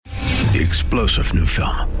The explosive new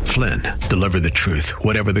film, Flynn, deliver the truth,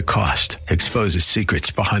 whatever the cost, exposes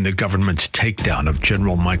secrets behind the government's takedown of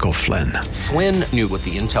General Michael Flynn. Flynn knew what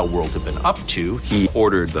the intel world had been up to. He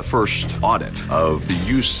ordered the first audit of the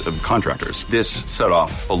use of contractors. This set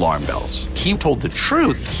off alarm bells. He told the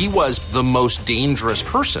truth. He was the most dangerous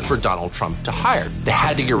person for Donald Trump to hire. They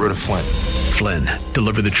had to get rid of Flynn. Flynn,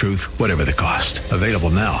 deliver the truth, whatever the cost. Available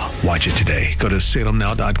now. Watch it today. Go to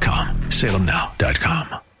salemnow.com.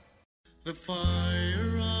 salemnow.com. The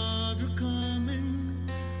fire of your coming,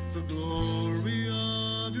 the glory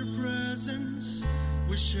of your presence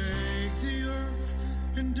will shake the earth,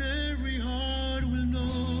 and every heart will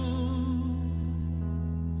know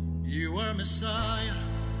you are Messiah,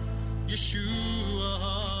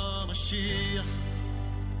 Yeshua HaMashiach,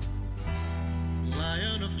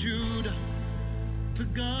 Lion of Judah, the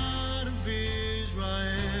God of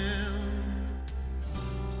Israel.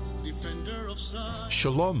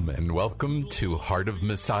 Shalom and welcome to Heart of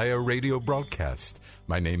Messiah radio broadcast.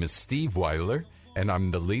 My name is Steve Weiler and I'm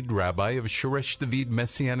the lead rabbi of Shoresh David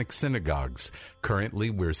Messianic Synagogues. Currently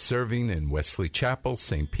we're serving in Wesley Chapel,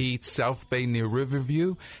 St. Pete, South Bay near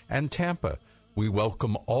Riverview, and Tampa. We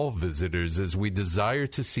welcome all visitors as we desire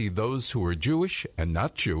to see those who are Jewish and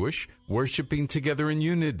not Jewish worshiping together in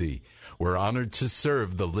unity. We're honored to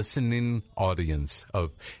serve the listening audience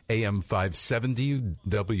of AM 570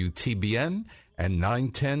 WTBN and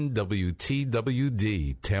 910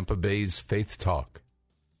 WTWD, Tampa Bay's Faith Talk.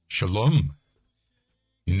 Shalom.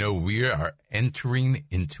 You know, we are entering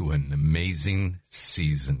into an amazing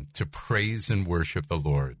season to praise and worship the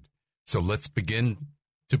Lord. So let's begin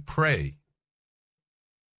to pray.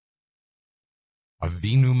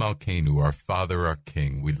 Avinu Malkeinu, our Father, our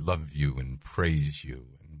King, we love you and praise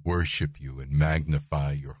you and worship you and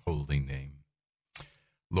magnify your holy name.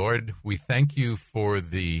 Lord, we thank you for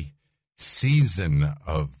the season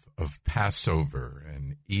of Passover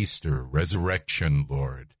and Easter, resurrection,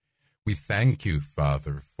 Lord. We thank you,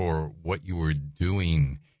 Father, for what you are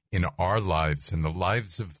doing in our lives and the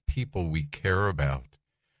lives of people we care about.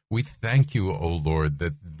 We thank you, O Lord,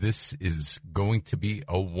 that this is going to be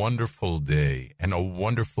a wonderful day and a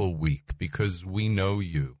wonderful week because we know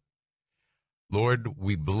you. Lord,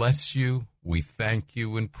 we bless you, we thank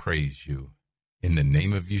you, and praise you. In the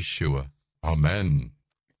name of Yeshua, amen.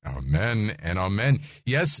 Amen and amen.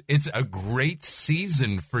 Yes, it's a great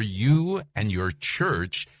season for you and your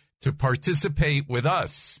church to participate with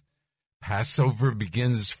us. Passover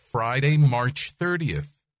begins Friday, March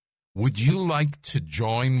 30th. Would you like to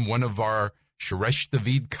join one of our Shoresh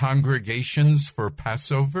David congregations for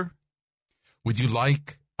Passover? Would you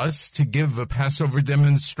like us to give a Passover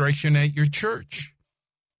demonstration at your church?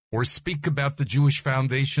 Or speak about the Jewish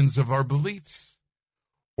foundations of our beliefs?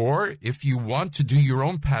 Or if you want to do your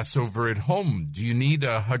own Passover at home, do you need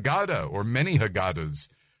a Haggadah or many Haggadahs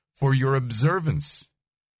for your observance?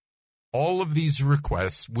 All of these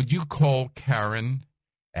requests, would you call Karen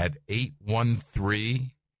at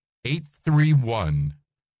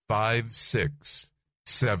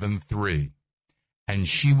 813-831-5673, and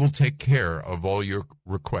she will take care of all your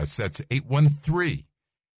requests. That's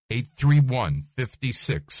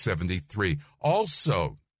 813-831-5673.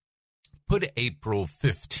 Also, put April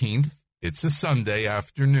 15th, it's a Sunday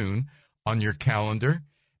afternoon, on your calendar,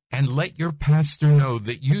 and let your pastor know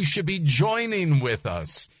that you should be joining with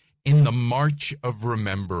us in the March of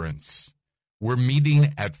Remembrance. We're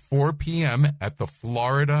meeting at 4 p.m. at the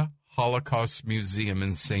Florida Holocaust Museum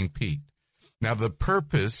in St. Pete. Now, the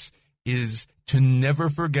purpose is to never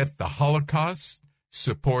forget the Holocaust,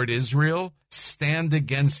 support Israel, stand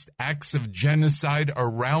against acts of genocide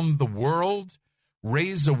around the world,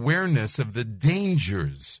 raise awareness of the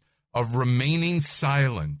dangers of remaining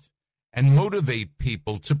silent, and motivate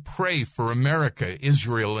people to pray for America,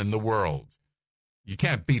 Israel, and the world. You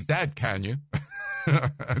can't beat that, can you?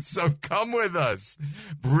 So come with us.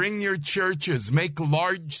 Bring your churches, make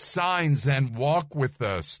large signs, and walk with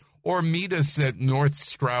us, or meet us at North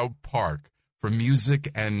Stroud Park for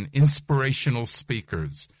music and inspirational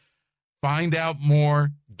speakers. Find out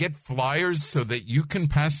more, get flyers so that you can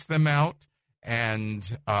pass them out,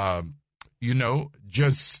 and,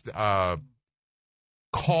 just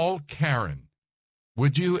call Karen,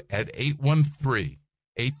 would you, at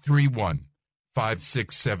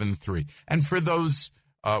 813-831-5673. And for those,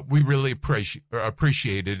 we really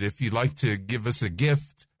appreciate it. If you'd like to give us a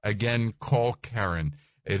gift, again, call Karen.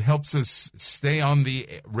 It helps us stay on the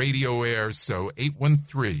radio air, so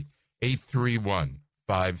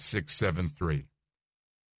 813-831-5673.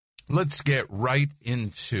 Let's get right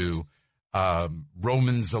into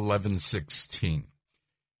Romans 11:16.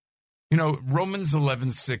 You know, Romans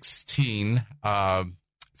 11:16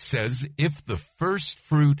 says, if the first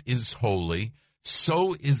fruit is holy,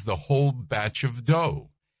 so is the whole batch of dough.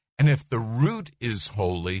 And if the root is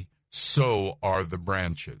holy, so are the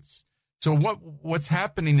branches. So what's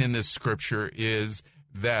happening in this scripture is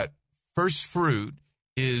that first fruit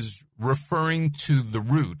is referring to the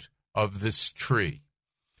root of this tree.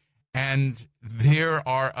 And there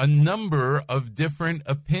are a number of different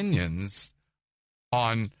opinions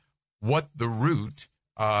on what the root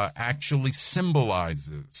actually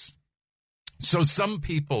symbolizes. So some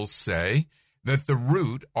people say that the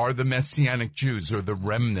root are the Messianic Jews, or the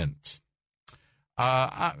remnant.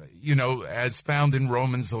 As found in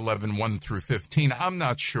Romans 11, 1 through 15. I'm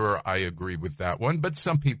not sure I agree with that one, but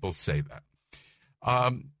some people say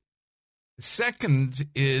that. Second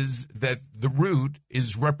is that the root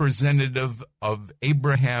is representative of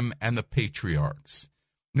Abraham and the patriarchs.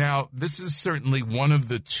 Now, this is certainly one of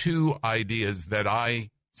the two ideas that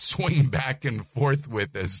I swing back and forth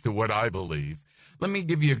with as to what I believe. Let me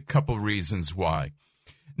give you a couple reasons why.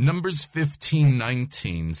 Numbers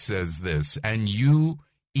 15:19 says this, and you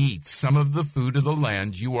eat some of the food of the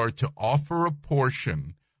land, you are to offer a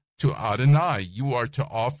portion to Adonai. You are to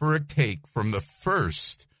offer a cake from the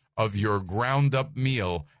first of your ground up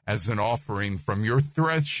meal as an offering from your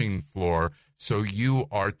threshing floor, so you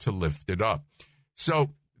are to lift it up.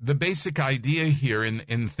 So the basic idea here in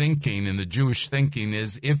the Jewish thinking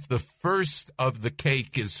is, if the first of the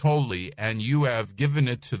cake is holy and you have given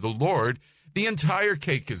it to the Lord, the entire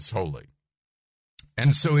cake is holy.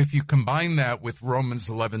 And so if you combine that with Romans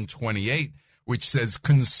 11:28, which says,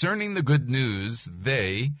 concerning the good news,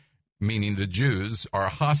 they, meaning the Jews, are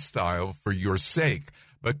hostile for your sake.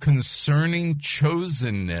 But concerning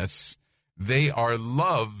chosenness, they are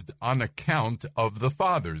loved on account of the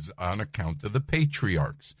fathers, on account of the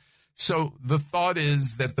patriarchs. So the thought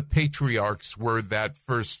is that the patriarchs were that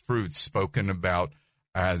first fruit spoken about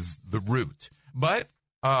as the root. But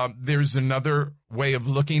there's another way of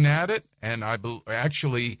looking at it, and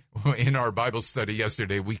actually, in our Bible study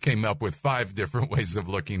yesterday, we came up with 5 different ways of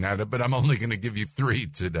looking at it, but I'm only going to give you 3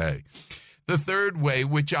 today. The third way,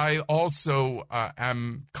 which I also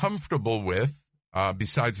am comfortable with,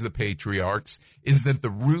 besides the patriarchs, is that the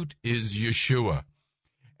root is Yeshua.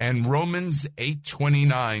 And Romans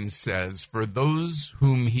 8:29 says, for those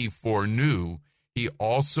whom he foreknew, he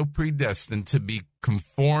also predestined to be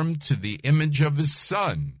conformed to the image of his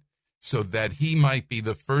Son, so that he might be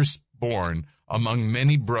the firstborn among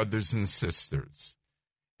many brothers and sisters.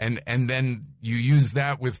 And then you use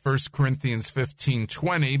that with 1 Corinthians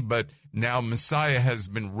 15:20, but now Messiah has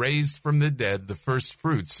been raised from the dead, the first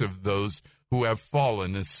fruits of those who have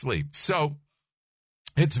fallen asleep. So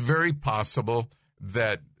it's very possible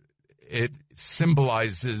that it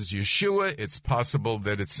symbolizes Yeshua. It's possible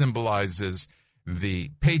that it symbolizes the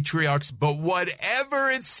patriarchs, but whatever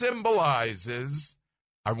it symbolizes,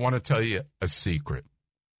 I want to tell you a secret.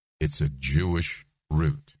 It's a Jewish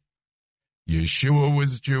root. Yeshua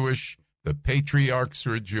was Jewish. The patriarchs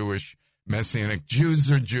are Jewish. Messianic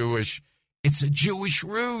Jews are Jewish. It's a Jewish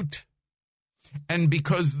root. And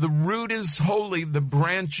because the root is holy, the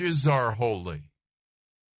branches are holy.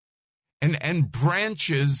 And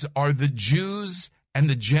branches are the Jews and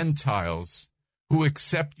the Gentiles who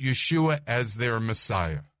accept Yeshua as their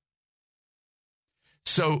Messiah.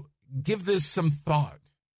 So give this some thought,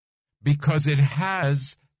 because it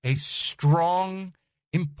has a strong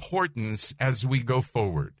importance as we go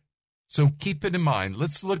forward. So keep it in mind.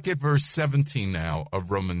 Let's look at verse 17 now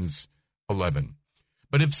of Romans 11.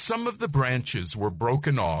 But if some of the branches were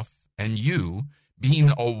broken off, and you,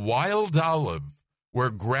 being a wild olive, were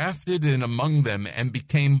grafted in among them and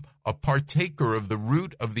became a partaker of the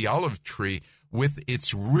root of the olive tree with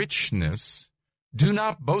its richness, do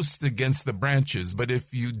not boast against the branches, but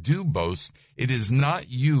if you do boast, it is not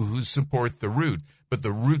you who support the root, but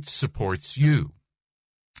the root supports you.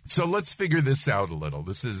 So let's figure this out a little.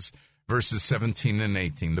 This is verses 17 and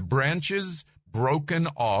 18. The branches broken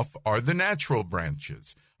off are the natural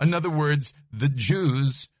branches. In other words, the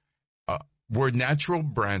Jews were natural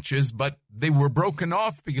branches, but they were broken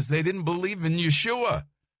off because they didn't believe in Yeshua.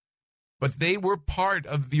 But they were part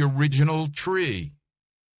of the original tree.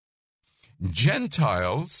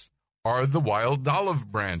 Gentiles are the wild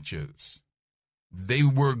olive branches. They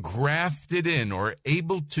were grafted in, or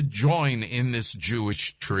able to join in this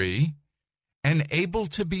Jewish tree, and able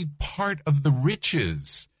to be part of the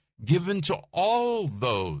riches given to all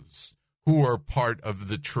those who are part of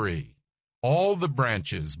the tree. All the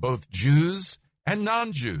branches, both Jews and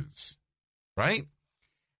non-Jews, right?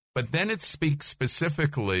 But then it speaks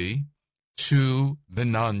specifically to the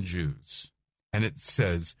non-Jews. And it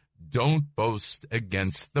says, don't boast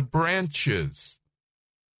against the branches.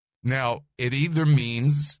 Now, it either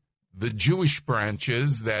means the Jewish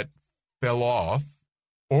branches that fell off,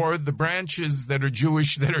 or the branches that are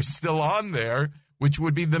Jewish that are still on there, which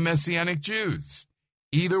would be the Messianic Jews.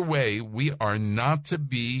 Either way, we are not to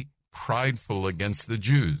be prideful against the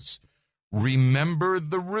Jews. Remember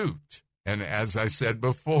the root. And as I said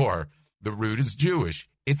before, the root is Jewish.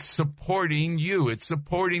 It's supporting you. It's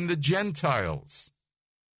supporting the Gentiles,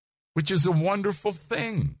 which is a wonderful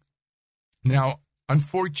thing. Now,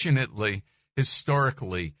 unfortunately,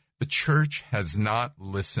 historically, the church has not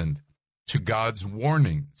listened to God's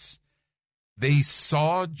warnings. They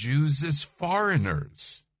saw Jews as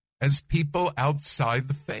foreigners, as people outside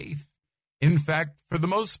the faith. In fact, for the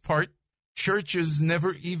most part, churches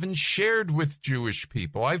never even shared with Jewish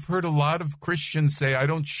people. I've heard a lot of Christians say, I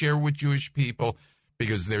don't share with Jewish people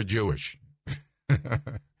because they're Jewish.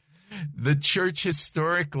 The church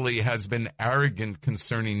historically has been arrogant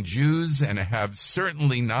concerning Jews and have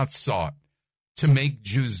certainly not sought to make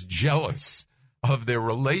Jews jealous of their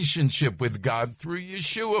relationship with God through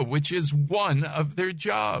Yeshua, which is one of their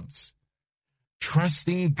jobs.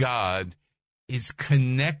 Trusting God is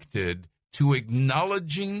connected to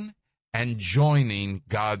acknowledging and joining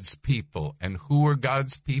God's people. And who are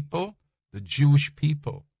God's people? The Jewish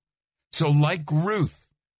people. So like Ruth,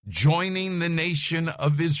 joining the nation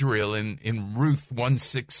of Israel in Ruth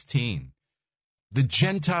 1:16, the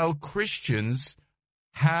Gentile Christians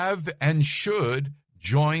have and should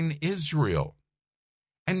join Israel.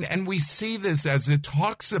 And we see this as it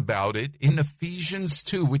talks about it in Ephesians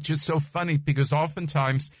 2, which is so funny because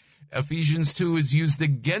oftentimes Ephesians 2 is used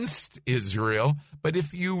against Israel, but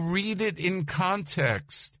if you read it in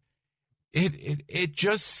context,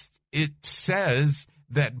 it says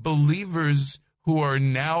that believers who are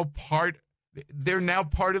now they're now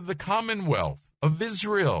part of the commonwealth of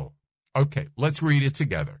Israel. Okay, let's read it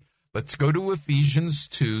together. Let's go to Ephesians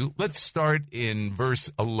 2. Let's start in verse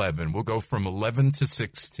 11. We'll go from 11 to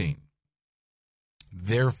 16.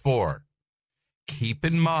 Therefore, keep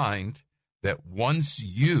in mind that once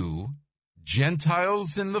you,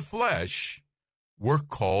 Gentiles in the flesh, were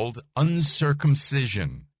called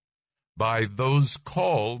uncircumcision by those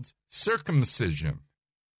called circumcision.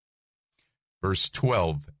 Verse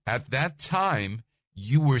 12, at that time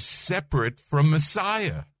you were separate from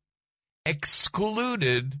Messiah,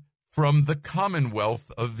 excluded from the commonwealth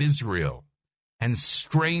of Israel, and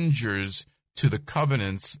strangers to the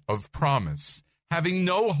covenants of promise, having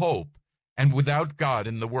no hope and without God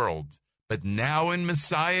in the world. But now in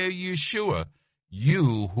Messiah Yeshua,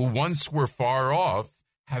 you who once were far off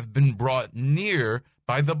have been brought near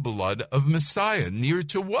by the blood of Messiah. Near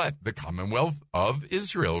to what? The commonwealth of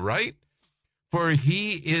Israel, right? For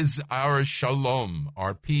he is our shalom,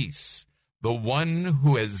 our peace, the one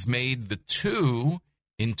who has made the two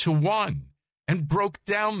into one and broke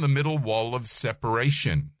down the middle wall of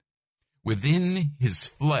separation. Within his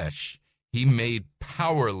flesh, he made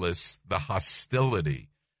powerless the hostility,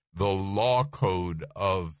 the law code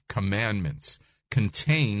of commandments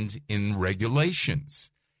contained in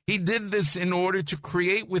regulations. He did this in order to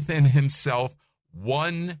create within himself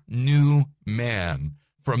one new man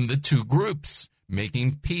from the two groups,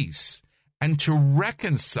 making peace, and to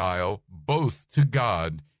reconcile both to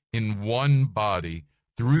God in one body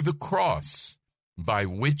through the cross, by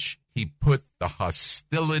which he put the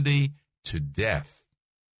hostility to death.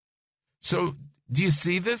 So, do you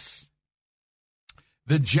see this?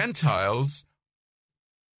 The Gentiles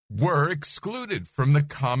were excluded from the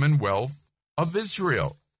commonwealth of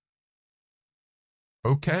Israel.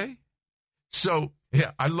 Okay? So,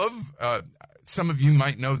 yeah, I love, some of you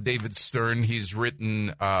might know David Stern. He's written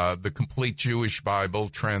the Complete Jewish Bible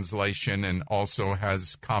translation and also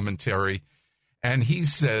has commentary. And he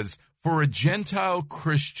says, for a Gentile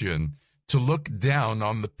Christian to look down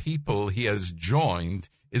on the people he has joined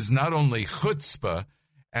is not only chutzpah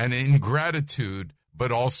and ingratitude,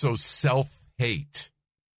 but also self-hate.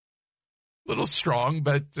 Little strong,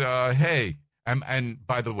 but hey. And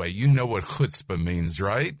by the way, you know what chutzpah means,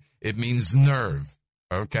 right? It means nerve,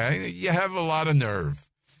 okay? You have a lot of nerve.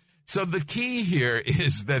 So the key here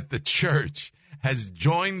is that the church has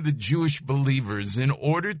joined the Jewish believers in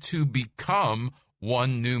order to become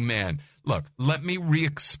one new man. Look, let me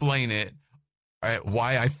re-explain it,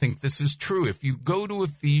 why I think this is true. If you go to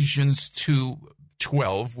Ephesians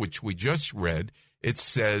 2:12, which we just read, it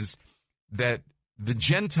says that the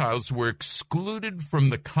Gentiles were excluded from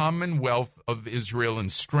the commonwealth of Israel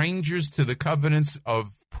and strangers to the covenants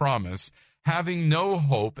of promise, having no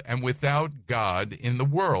hope and without God in the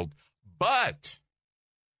world. But,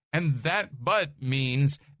 and that but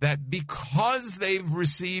means that because they've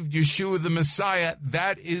received Yeshua the Messiah,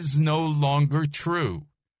 that is no longer true.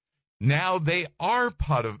 Now they are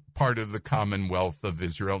part of the commonwealth of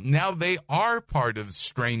Israel. Now they are part of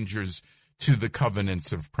strangers to the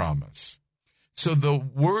covenants of promise. So the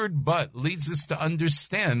word but leads us to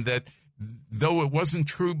understand that though it wasn't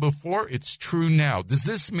true before, it's true now. Does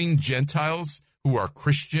this mean Gentiles who are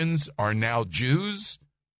Christians are now Jews?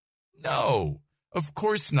 No, of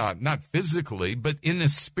course not. Not physically, but in a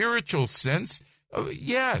spiritual sense,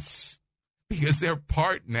 yes, because they're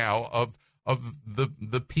part now of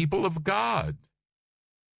the people of God.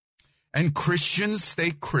 And Christians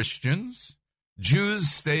stay Christians, Jews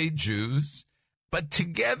stay Jews, but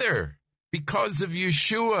together, because of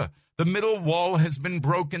Yeshua, the middle wall has been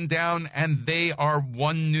broken down, and they are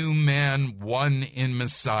one new man, one in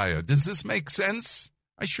Messiah. Does this make sense?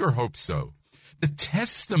 I sure hope so. The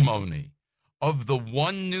testimony of the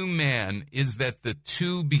one new man is that the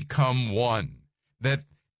two become one, that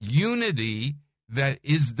unity that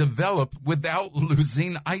is developed without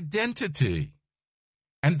losing identity.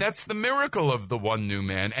 And that's the miracle of the one new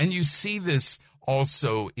man. And you see this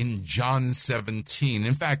also in John 17.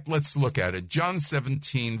 In fact, let's look at it. John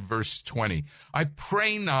 17, verse 20. I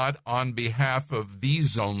pray not on behalf of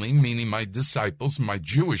these only, meaning my disciples, my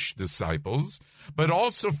Jewish disciples, but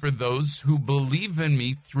also for those who believe in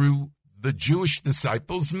me through the Jewish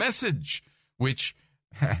disciples' message, which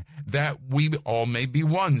that we all may be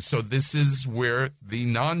one. So this is where the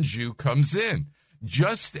non-Jew comes in.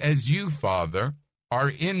 Just as you, Father, are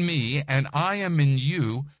in me and I am in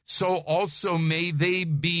you, so also may they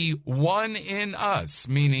be one in us,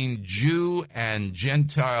 meaning Jew and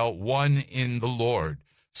Gentile, one in the Lord.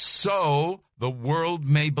 So the world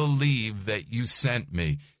may believe that you sent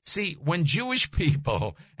me. See, when Jewish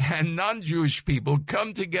people and non-Jewish people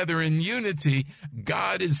come together in unity,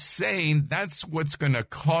 God is saying that's what's going to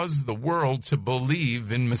cause the world to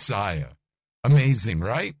believe in Messiah. Amazing,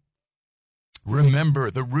 right? Remember,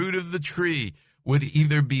 the root of the tree would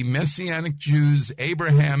either be Messianic Jews,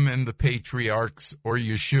 Abraham and the patriarchs, or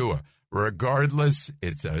Yeshua. Regardless,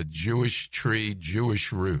 it's a Jewish tree,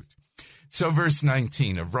 Jewish root. So verse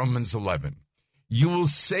 19 of Romans 11. You will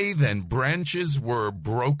say then, branches were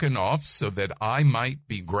broken off so that I might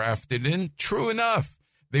be grafted in. True enough,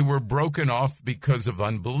 they were broken off because of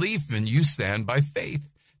unbelief, and you stand by faith.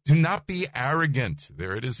 Do not be arrogant,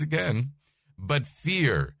 there it is again, but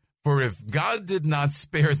fear. For if God did not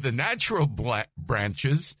spare the natural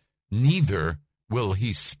branches, neither will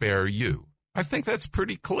he spare you. I think that's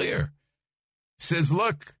pretty clear. It says,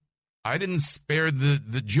 look, I didn't spare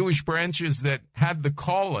the Jewish branches that had the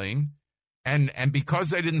calling, and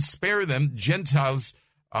because I didn't spare them, Gentiles,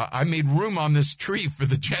 I made room on this tree for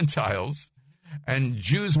the Gentiles, and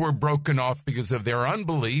Jews were broken off because of their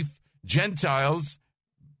unbelief. Gentiles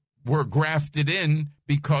were grafted in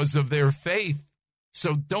because of their faith.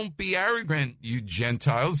 So don't be arrogant, you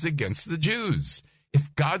Gentiles, against the Jews.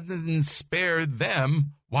 If God didn't spare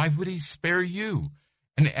them, why would he spare you?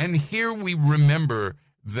 And here we remember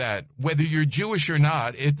that whether you're Jewish or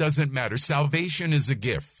not, it doesn't matter. Salvation is a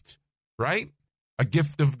gift, right? A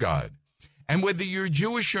gift of God. And whether you're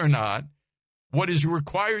Jewish or not, what is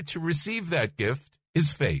required to receive that gift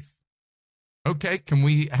is faith. Okay, can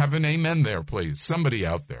we have an amen there, please? Somebody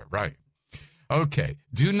out there, right? Okay,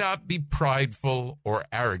 do not be prideful or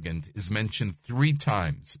arrogant is mentioned 3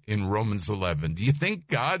 times in Romans 11. Do you think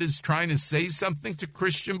God is trying to say something to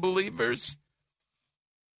Christian believers?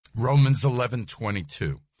 Romans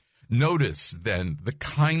 11:22. Notice then the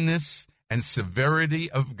kindness and severity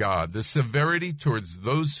of God, the severity towards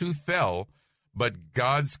those who fell, but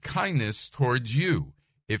God's kindness towards you,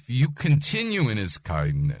 if you continue in his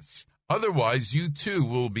kindness. Otherwise, you too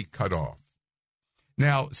will be cut off.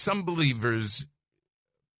 Now, some believers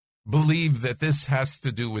believe that this has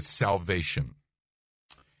to do with salvation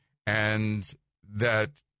and that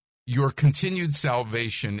your continued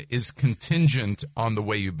salvation is contingent on the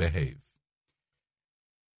way you behave.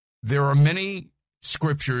 There are many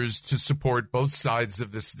scriptures to support both sides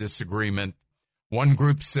of this disagreement. One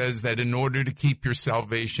group says that in order to keep your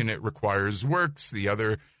salvation, it requires works. The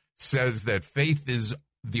other says that faith is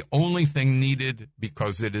the only thing needed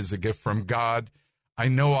because it is a gift from God. I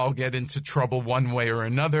know I'll get into trouble one way or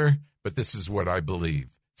another, but this is what I believe.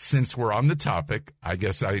 Since we're on the topic, I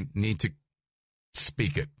guess I need to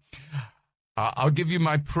speak it. I'll give you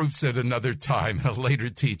my proofs at another time, a later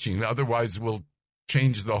teaching. Otherwise, we'll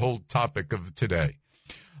change the whole topic of today.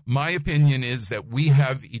 My opinion is that we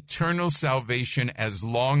have eternal salvation as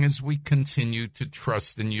long as we continue to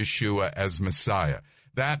trust in Yeshua as Messiah.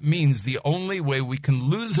 That means the only way we can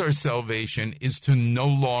lose our salvation is to no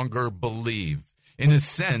longer believe. In a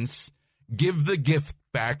sense, give the gift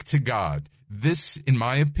back to God.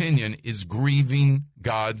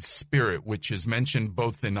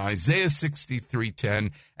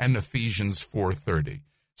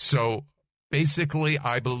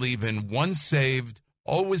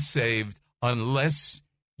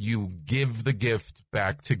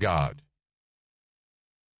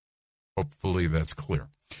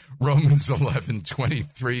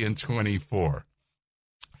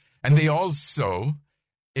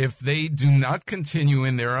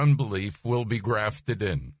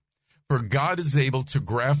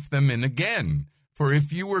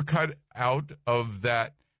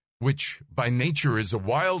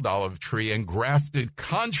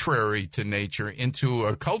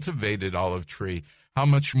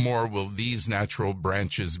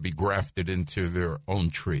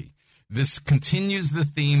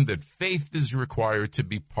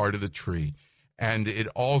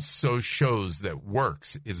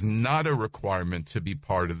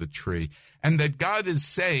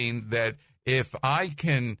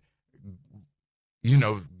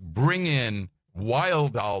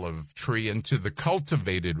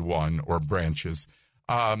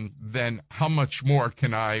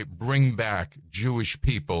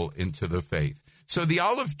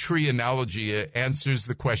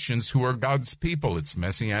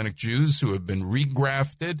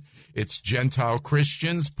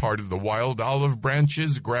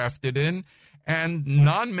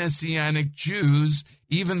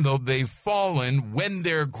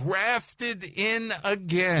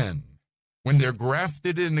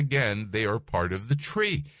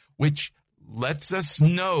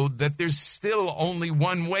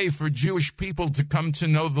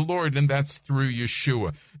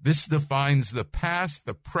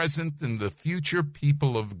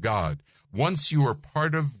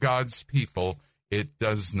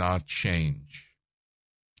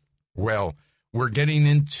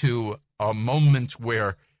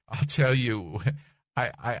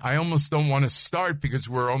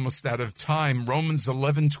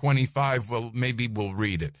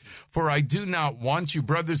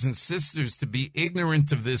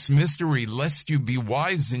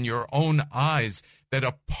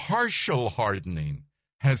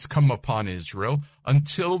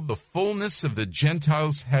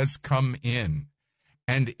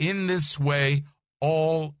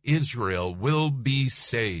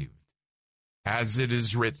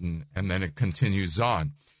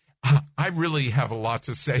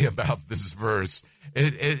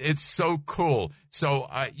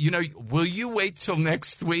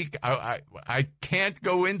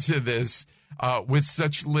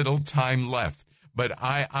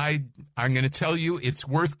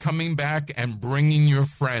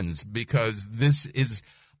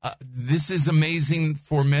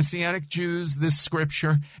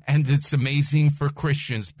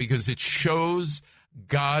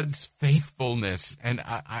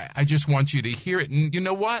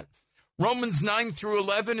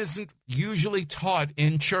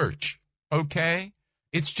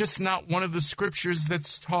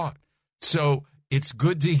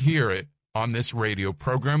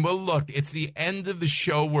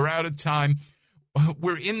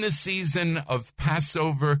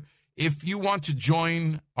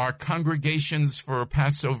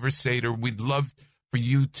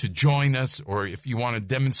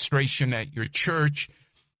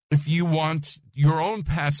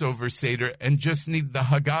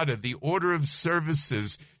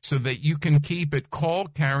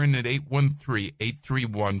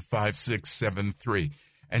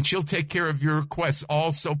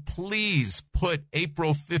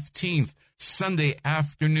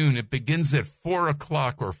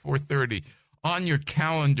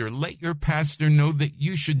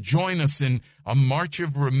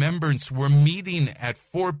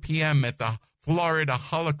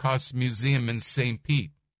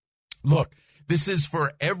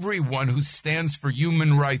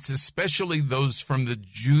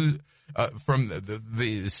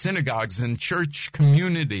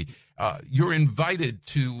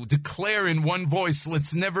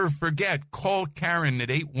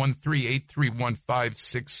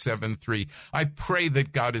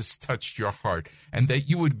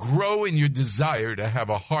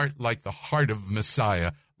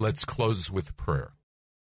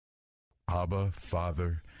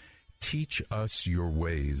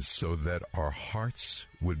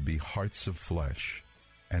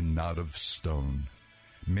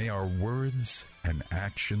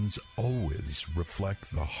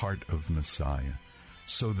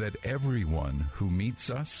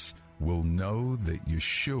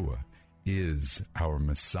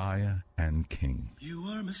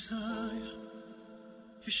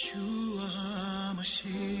 Yeshua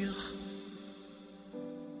HaMashiach,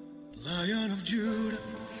 Lion of Judah,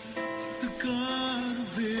 the God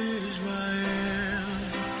of Israel.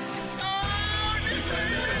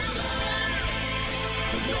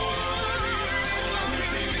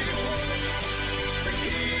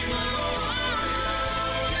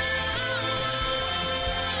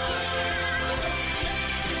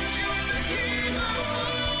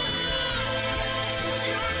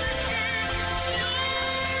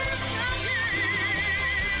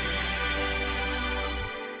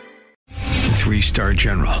 Three-star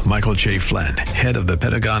General Michael J. Flynn, head of the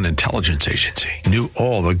Pentagon Intelligence Agency, knew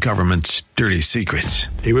all the government's dirty secrets.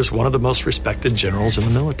 He was one of the most respected generals in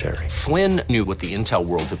the military. Flynn knew what the intel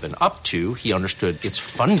world had been up to. He understood its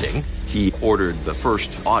funding. He ordered the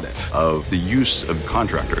first audit of the use of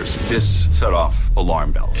contractors. This set off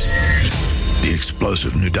alarm bells. The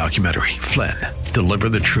explosive new documentary, Flynn, Deliver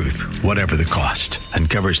the Truth, Whatever the Cost,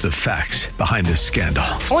 uncovers the facts behind this scandal.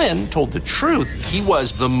 Flynn told the truth. He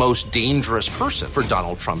was the most dangerous person for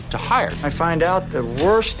Donald Trump to hire. I find out the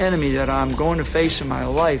worst enemy that I'm going to face in my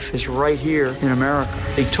life is right here in America.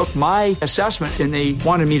 They took my assessment and they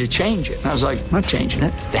wanted me to change it. And I was like, I'm not changing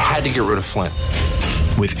it. They had to get rid of Flynn.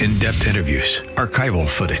 With in-depth interviews, archival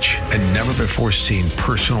footage, and never-before-seen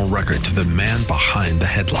personal records of the man behind the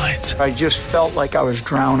headlines. I just felt like I was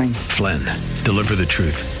drowning. Flynn, Deliver the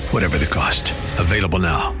Truth, Whatever the Cost. Available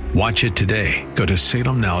now. Watch it today. Go to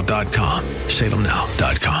salemnow.com.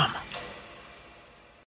 salemnow.com.